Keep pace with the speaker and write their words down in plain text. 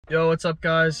Yo, what's up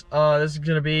guys? This is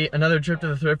gonna be another trip to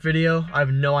the thrift video. I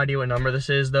have no idea what number this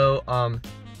is though.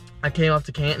 I came up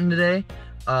to Canton today,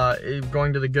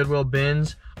 going to the Goodwill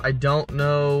bins. I don't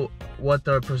know what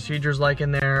the procedure's like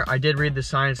in there. I did read the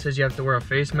sign, it says you have to wear a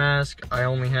face mask. I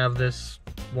only have this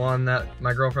one that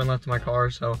my girlfriend left in my car,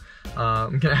 so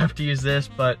I'm gonna have to use this,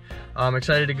 but I'm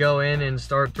excited to go in and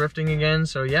start thrifting again.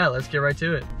 So yeah, let's get right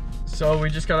to it. So we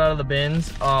just got out of the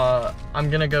bins. I'm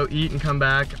gonna go eat and come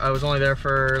back. I was only there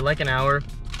for like an hour.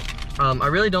 I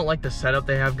really don't like the setup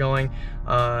they have going.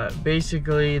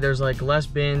 Basically there's like less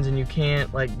bins and you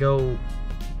can't like go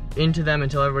into them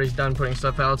until everybody's done putting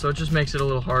stuff out, so it just makes it a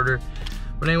little harder.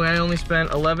 But anyway, I only spent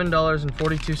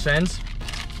 $11.42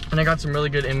 and I got some really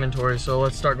good inventory, so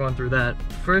let's start going through that.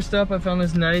 First up, I found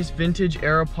this nice vintage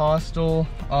Aeropostale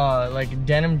like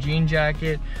denim jean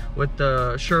jacket with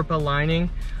the Sherpa lining.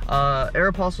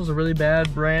 Aeropostale's a really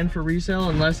bad brand for resale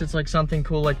unless it's like something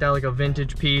cool like that, like a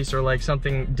vintage piece or like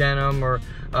something denim or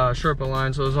Sherpa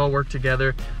line, so those all work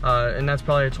together, and that's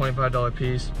probably a $25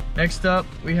 piece. Next up,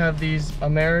 we have these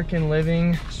American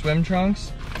Living swim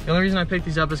trunks. The only reason I picked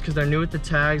these up is because they're new with the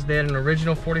tags. They had an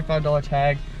original $45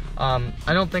 tag. I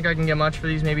don't think I can get much for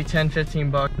these, maybe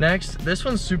 10-15 bucks. Next, this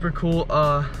one's super cool.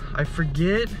 I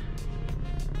forget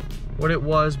what it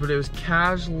was, but it was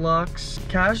Cash Luxe.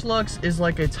 Cash Luxe is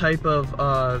like a type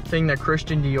of thing that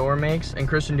Christian Dior makes, and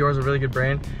Christian Dior is a really good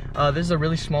brand. This is a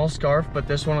really small scarf, but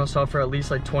this one will sell for at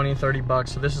least like 20-30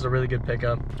 bucks, so this is a really good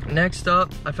pickup. Next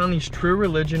up, I found these True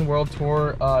Religion World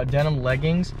Tour denim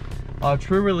leggings.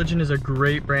 True Religion is a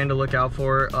great brand to look out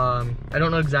for. I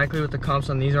don't know exactly what the comps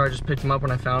on these are, I just picked them up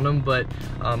when I found them, but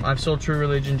I've sold True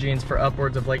Religion jeans for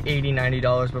upwards of like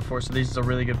 $80-90 before, so this is a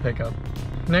really good pickup.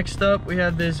 Next up, we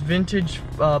have this vintage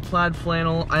plaid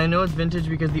flannel. I know it's vintage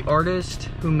because the artist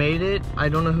who made it, I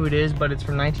don't know who it is, but it's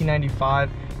from 1995.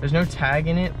 There's no tag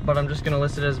in it, but I'm just gonna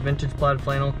list it as vintage plaid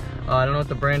flannel. I don't know what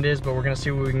the brand is, but we're gonna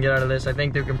see what we can get out of this. I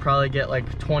think they can probably get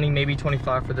like 20, maybe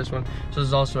 25 for this one. So this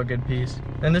is also a good piece.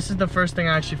 And this is the first thing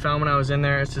I actually found when I was in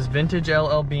there. It's this vintage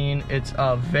LL Bean. It's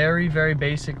a very, very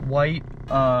basic white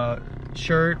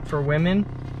shirt for women.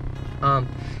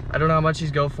 I don't know how much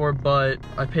these go for, but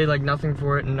I paid like nothing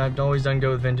for it, and I've always done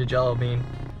good with vintage LL Bean.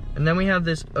 And then we have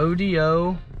this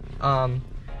ODO.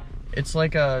 It's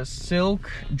like a silk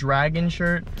dragon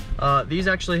shirt. These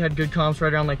actually had good comps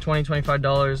right around like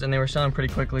 $20-25, and they were selling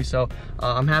pretty quickly, so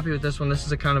I'm happy with this one. This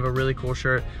is a kind of a really cool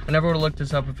shirt. I never would have looked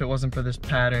this up if it wasn't for this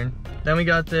pattern. Then we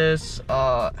got this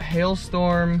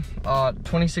Hailstorm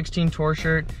 2016 tour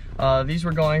shirt. These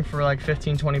were going for like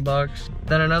 15-20 bucks.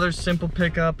 Then another simple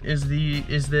pickup is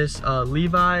this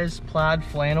Levi's plaid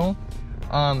flannel.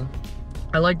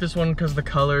 I like this one because the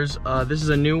colors. This is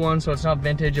a new one, so it's not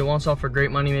vintage. It won't sell for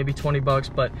great money, maybe 20 bucks,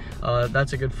 but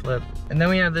that's a good flip. And then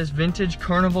we have this vintage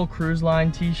Carnival Cruise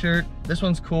Line t-shirt. This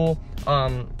one's cool.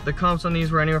 The comps on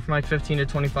these were anywhere from like 15 to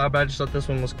 25, but I just thought this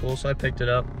one was cool, so I picked it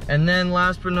up. And then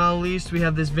last but not least, we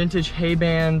have this vintage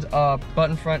Hayband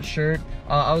button front shirt.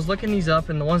 I was looking these up,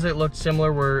 and the ones that looked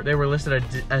similar were listed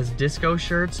as disco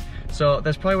shirts. So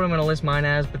that's probably what I'm gonna list mine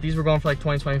as, but these were going for like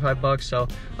 20-25 bucks, so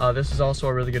this is also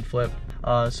a really good flip.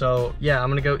 So yeah, I'm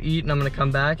gonna go eat and I'm gonna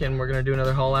come back and we're gonna do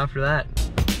another haul after that.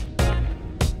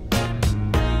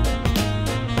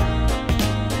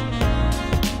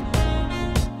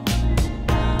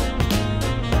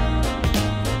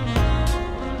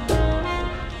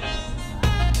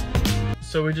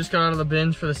 So we just got out of the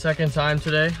bins for the second time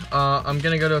today. I'm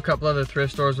gonna go to a couple other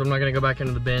thrift stores, but I'm not gonna go back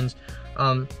into the bins.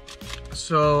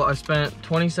 So I spent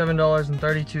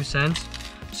 $27.32.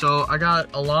 So I got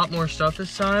a lot more stuff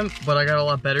this time, but I got a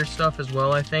lot better stuff as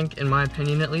well, I think, in my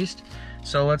opinion at least.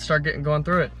 So let's start going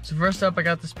through it. So first up, I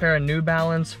got this pair of New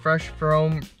Balance Fresh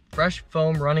Foam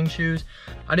running shoes.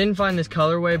 I didn't find this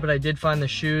colorway, but I did find the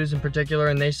shoes in particular,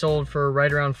 and they sold for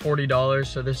right around $40,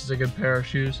 so this is a good pair of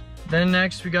shoes. Then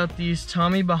next, we got these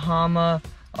Tommy Bahama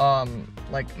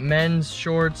like men's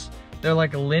shorts. They're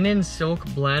like a linen silk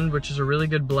blend, which is a really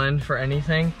good blend for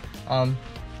anything.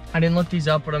 I didn't look these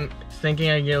up, but I'm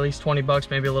thinking I get at least 20 bucks,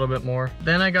 maybe a little bit more.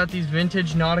 Then I got these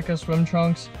vintage Nautica swim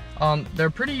trunks. They're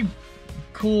pretty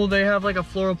cool. They have like a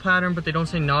floral pattern, but they don't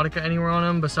say Nautica anywhere on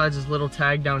them besides this little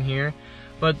tag down here.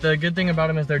 But the good thing about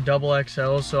them is they're double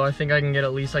XL, so I think I can get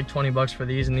at least like 20 bucks for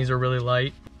these, and these are really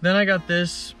light. Then I got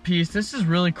this piece. This is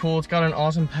really cool. It's got an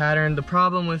awesome pattern. The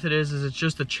problem with it is it's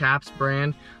just the Chaps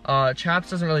brand.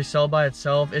 Chaps doesn't really sell by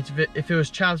itself. If it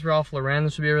was Chaps Ralph Lauren,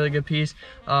 this would be a really good piece.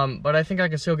 But I think I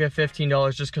can still get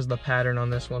 $15 just because of the pattern on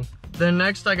this one. Then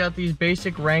next I got these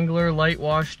basic Wrangler light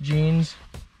wash jeans.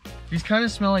 These kind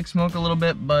of smell like smoke a little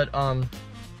bit, but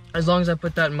as long as I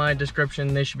put that in my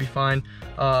description, they should be fine.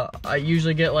 I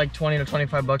usually get like 20 to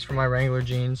 25 bucks for my Wrangler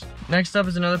jeans. Next up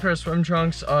is another pair of swim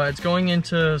trunks. It's going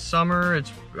into summer.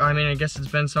 I mean, I guess it's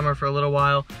been summer for a little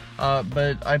while,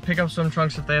 but I pick up swim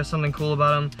trunks if they have something cool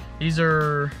about them. These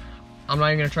are, I'm not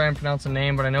even gonna try and pronounce the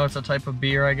name, but I know it's a type of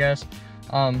beer, I guess.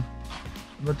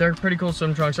 But they're pretty cool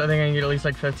swim trunks. I think I can get at least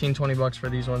like 15, 20 bucks for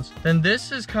these ones. Then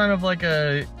this is kind of like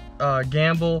a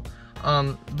gamble.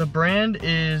 The brand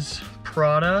is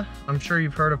Prada. I'm sure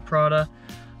you've heard of Prada.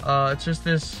 It's just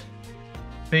this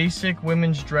basic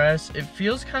women's dress. It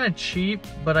feels kind of cheap,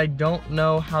 but I don't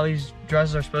know how these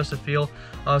dresses are supposed to feel.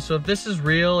 So if this is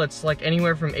real, it's like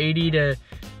anywhere from $80 to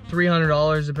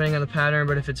 $300 depending on the pattern,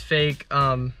 but if it's fake,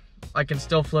 I can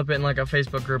still flip it in like a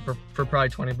Facebook group for probably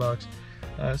 20 bucks.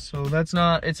 So that's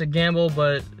not, it's a gamble,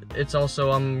 but it's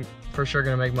also, I'm for sure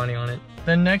gonna make money on it.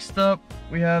 Then next up,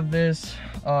 we have this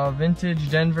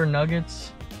vintage Denver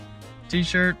Nuggets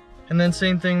t-shirt. And then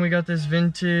same thing, we got this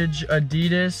vintage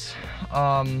Adidas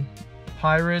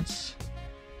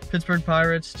Pittsburgh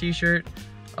Pirates t-shirt.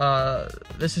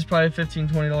 This is probably a $15,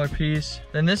 $20 piece.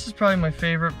 Then this is probably my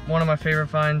favorite, one of my favorite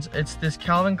finds. It's this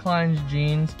Calvin Klein's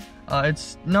jeans.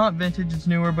 It's not vintage, it's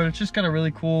newer, but it's just got a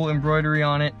really cool embroidery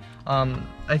on it.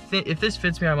 I think if this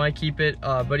fits me, I might keep it,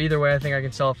 but either way, I think I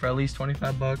can sell it for at least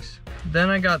 25 bucks. Then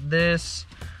I got this,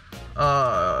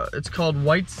 it's called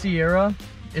White Sierra.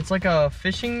 It's like a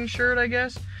fishing shirt, I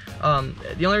guess.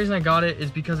 The only reason I got it is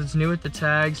because it's new with the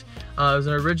tags. It was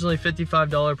an originally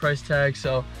 $55 price tag,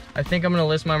 so I think I'm gonna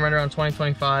list mine right around $20,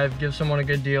 $25, give someone a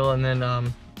good deal, and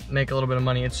then make a little bit of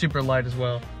money. It's super light as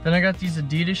well. Then I got these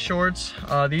Adidas shorts.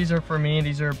 These are for me,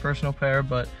 these are a personal pair,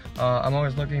 but I'm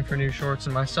always looking for new shorts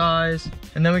in my size.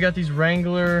 And then we got these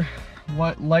Wrangler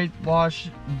light wash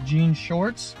jean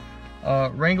shorts.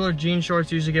 Wrangler jean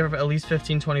shorts usually give at least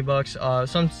 15, 20 bucks.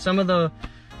 Some of the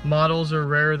models are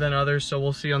rarer than others, so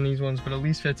we'll see on these ones, but at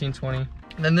least 15, 20.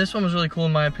 And then this one was really cool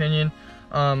in my opinion.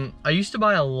 I used to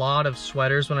buy a lot of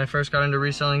sweaters when I first got into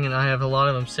reselling, and I have a lot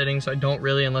of them sitting, so I don't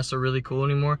really unless they're really cool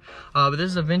anymore. But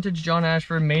this is a vintage John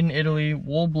Ashford made in Italy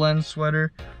wool blend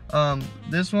sweater.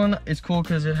 This one is cool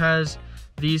because it has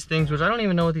these things, which I don't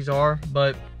even know what these are,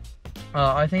 but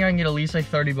I think I can get at least like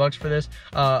 30 bucks for this.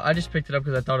 I just picked it up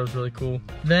because I thought it was really cool.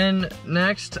 Then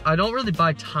next, I don't really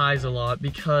buy ties a lot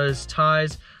because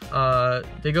ties,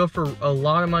 they go for a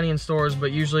lot of money in stores,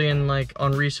 but usually in like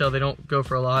on resale, they don't go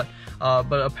for a lot.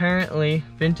 But apparently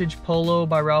vintage Polo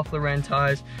by Ralph Lauren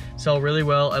ties sell really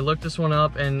well. I looked this one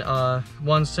up, and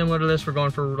ones similar to this were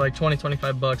going for like 20,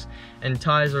 25 bucks. And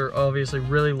ties are obviously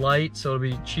really light, so it'll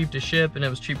be cheap to ship, and it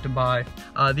was cheap to buy.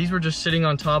 These were just sitting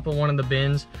on top of one of the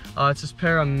bins. It's this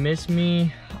pair of Miss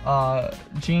Me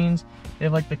jeans. They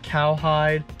have like the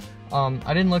cowhide.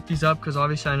 I didn't look these up because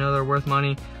obviously I know they're worth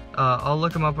money. I'll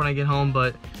look them up when I get home,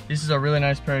 but this is a really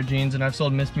nice pair of jeans, and I've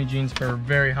sold Miss Me jeans for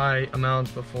very high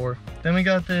amounts before. Then we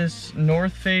got this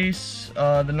North Face.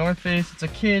 The North Face, it's a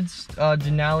kid's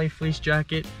Denali fleece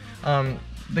jacket.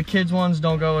 The kids ones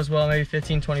don't go as well, maybe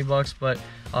 15, 20 bucks, but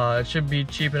it should be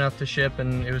cheap enough to ship,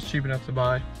 and it was cheap enough to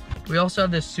buy. We also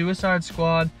have this Suicide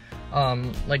Squad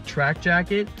like track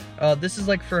jacket. This is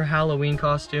like for a Halloween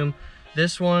costume.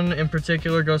 This one in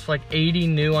particular goes for like 80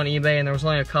 new on eBay, and there was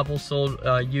only a couple sold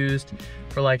used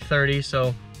for like 30.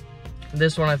 So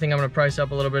this one I think I'm gonna price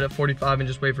up a little bit at 45 and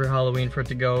just wait for Halloween for it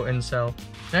to go and sell.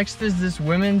 Next is this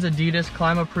women's Adidas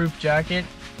Climate-Proof jacket.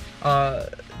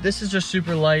 This is just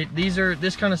super light.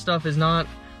 This kind of stuff is not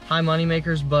high money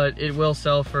makers, but it will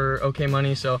sell for okay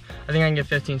money, so I think I can get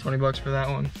 15, 20 bucks for that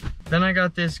one. Then I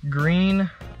got this green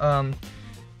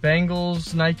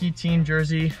Bengals Nike team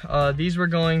jersey. These were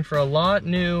going for a lot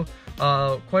new,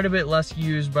 quite a bit less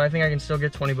used, but I think I can still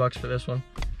get 20 bucks for this one.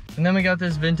 And then we got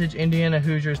this vintage Indiana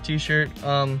Hoosiers t-shirt.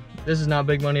 This is not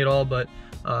big money at all, but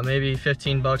maybe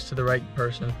 15 bucks to the right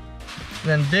person. And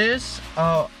then this,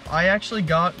 I actually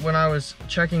got when I was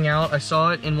checking out. I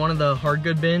saw it in one of the hard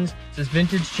good bins. It's this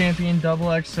vintage Champion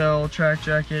XXL track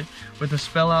jacket with a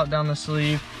spell out down the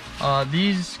sleeve.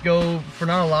 These go for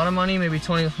not a lot of money, maybe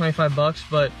 20 to 25 bucks,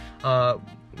 but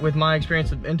with my experience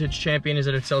with vintage Champion is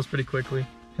that it sells pretty quickly.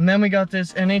 And then we got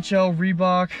this NHL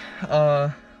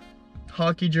Reebok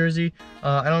hockey jersey.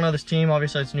 I don't know this team,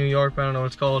 obviously it's New York, but I don't know what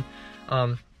it's called.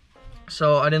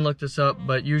 So I didn't look this up,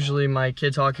 but usually my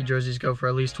kids hockey jerseys go for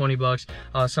at least 20 bucks.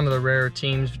 Some of the rarer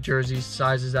teams, jerseys,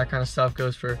 sizes, that kind of stuff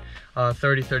goes for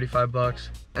 30, 35 bucks.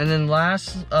 And then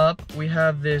last up, we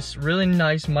have this really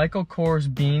nice Michael Kors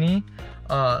beanie.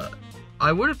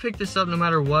 I would have picked this up no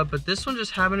matter what, but this one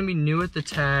just happened to be new at the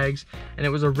tags, and it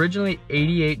was originally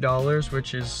 $88,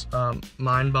 which is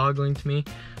mind-boggling to me.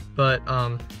 But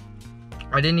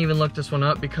I didn't even look this one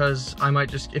up because I might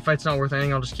just, if it's not worth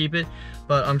anything, I'll just keep it.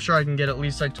 But I'm sure I can get at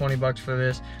least like 20 bucks for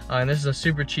this. And this is a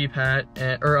super cheap hat,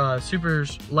 or super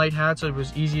light hat, so it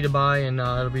was easy to buy, and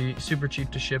it'll be super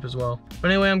cheap to ship as well.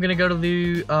 But anyway, I'm gonna go to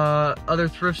the other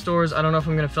thrift stores. I don't know if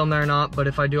I'm gonna film there or not, but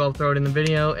if I do, I'll throw it in the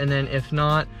video. And then if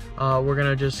not, we're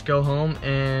gonna just go home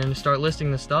and start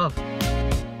listing the stuff.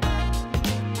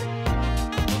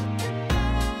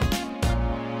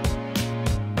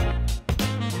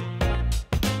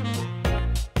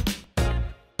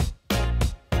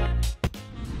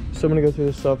 So I'm gonna go through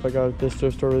the stuff I got at this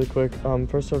thrift store really quick.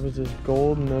 First off is this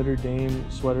gold Notre Dame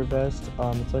sweater vest.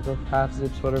 It's like a half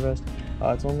zip sweater vest.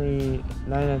 It's only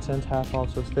 99 cents, half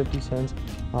off, so it's 50 cents.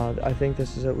 I think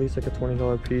this is at least like a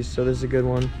 $20 piece, so this is a good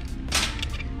one.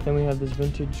 Then we have this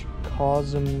vintage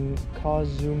Cozumel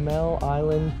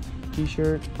Island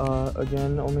t-shirt.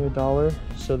 Again, only $1,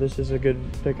 so this is a good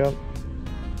pickup.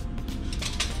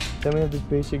 Then we have this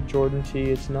basic Jordan tee.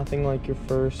 It's nothing like your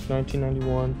first,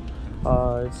 1991.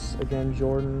 It's again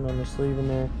Jordan on the sleeve in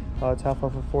there. It's half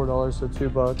off of $4, so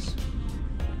 $2.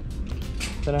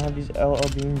 Then I have these LL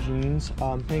Bean jeans.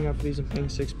 I'm paying up for these. I'm paying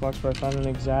 $6, but I found an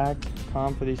exact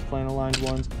comp for these flannel lined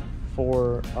ones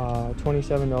for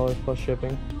 $27 plus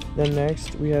shipping. Then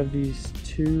next we have these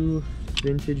two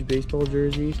vintage baseball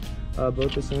jerseys,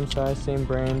 both the same size, same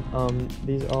brand.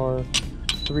 These are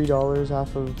 $3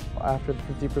 after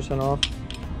the 50% off.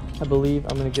 I believe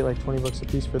I'm gonna get like 20 bucks a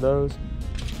piece for those.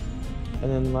 And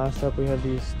then last up, we have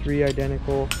these three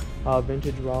identical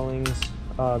vintage Rawlings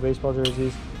baseball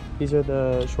jerseys. These are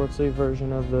the short sleeve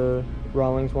version of the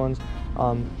Rawlings ones.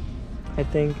 I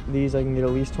think these I can get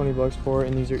at least 20 bucks for,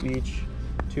 and these are each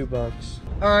 $2.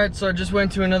 All right, so I just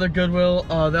went to another Goodwill.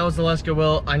 That was the last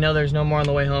Goodwill. I know there's no more on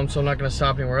the way home, so I'm not gonna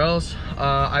stop anywhere else.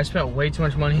 I spent way too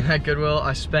much money in that Goodwill.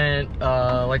 I spent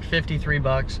like 53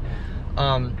 bucks.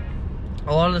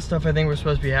 A lot of the stuff I think was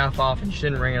supposed to be half off, and she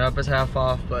didn't ring it up as half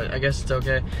off, but I guess it's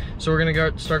okay. So we're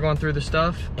gonna start going through the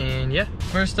stuff, and yeah.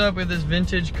 First up, we have this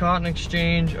vintage Cotton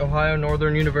Exchange Ohio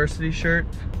Northern University shirt.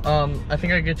 I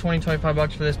think I could get 25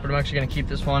 bucks for this, but I'm actually gonna keep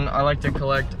this one. I like to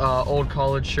collect old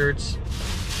college shirts.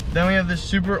 Then we have this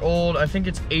super old, I think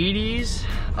it's 80s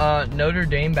Notre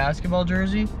Dame basketball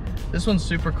jersey. This one's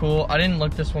super cool. I didn't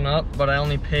look this one up, but I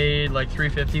only paid like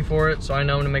 $3.50 for it, so I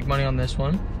know I'm gonna make money on this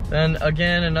one. Then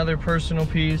again, another personal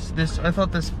piece. I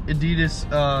thought this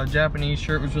Adidas Japanese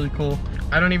shirt was really cool.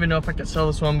 I don't even know if I could sell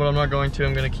this one, but I'm not going to.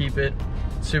 I'm gonna keep it.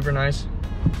 It's super nice.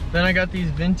 Then I got these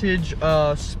vintage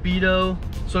Speedo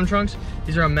swim trunks.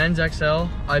 These are a men's XL.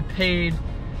 I paid,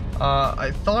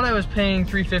 I thought I was paying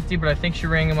 $3.50, but I think she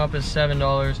rang them up as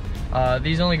 $7.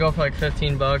 These only go for like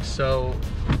 15 bucks, so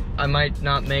I might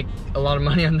not make a lot of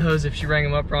money on those if she rang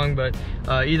them up wrong, but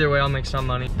either way, I'll make some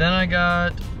money. Then I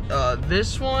got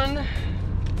this one.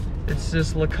 It's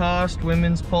this Lacoste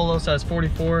women's polo, size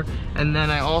 44. And then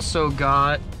I also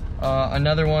got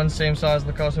another one, same size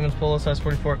Lacoste women's polo, size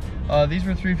 44. These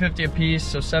were $3.50 a piece,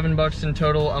 so $7 in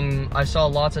total. I saw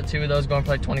lots of two of those going for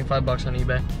like 25 bucks on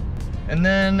eBay. And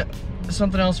then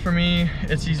something else for me,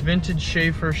 it's these vintage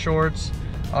Schaefer shorts.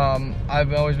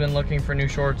 I've always been looking for new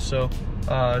shorts, so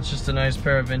it's just a nice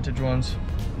pair of vintage ones.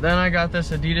 Then I got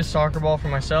this Adidas soccer ball for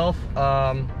myself.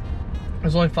 It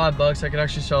was only $5. I could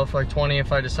actually sell it for like 20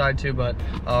 if I decide to, but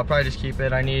I'll probably just keep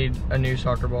it. I need a new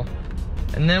soccer ball.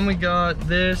 And then we got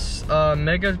this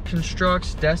Mega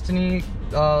Constructs Destiny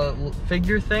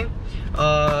figure thing.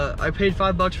 I paid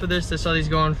 $5 for this. I saw these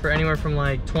going for anywhere from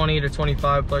like 20 to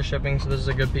 25 plus shipping, so this is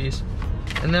a good piece.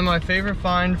 And then my favorite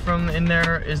find from in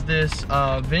there is this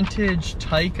vintage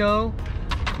Tyco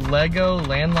Lego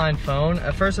landline phone.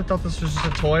 At first I thought this was just a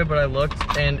toy, but I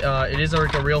looked, and it is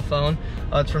like a real phone.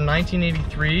 It's from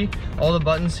 1983. All the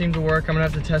buttons seem to work. I'm gonna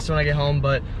have to test it when I get home,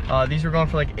 but these were going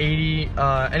for like 80,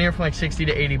 anywhere from like 60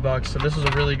 to 80 bucks. So this was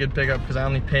a really good pickup because I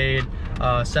only paid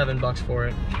 $7 for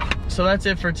it. So that's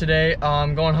it for today.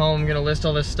 I'm going home, I'm gonna list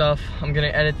all this stuff. I'm gonna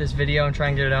edit this video and try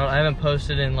and get it out. I haven't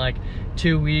posted in like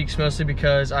 2 weeks, mostly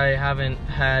because I haven't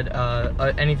had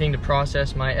anything to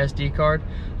process my SD card.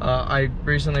 I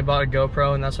recently bought a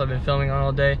GoPro, and that's what I've been filming on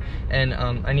all day, and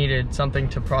I needed something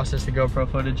to process the GoPro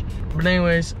footage. But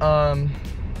anyways,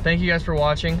 thank you guys for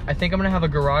watching. I think I'm gonna have a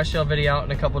garage sale video out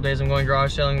in a couple days. I'm going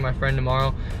garage selling with my friend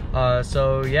tomorrow.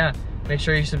 So yeah, make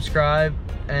sure you subscribe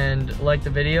and like the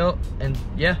video, and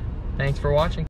yeah, thanks for watching.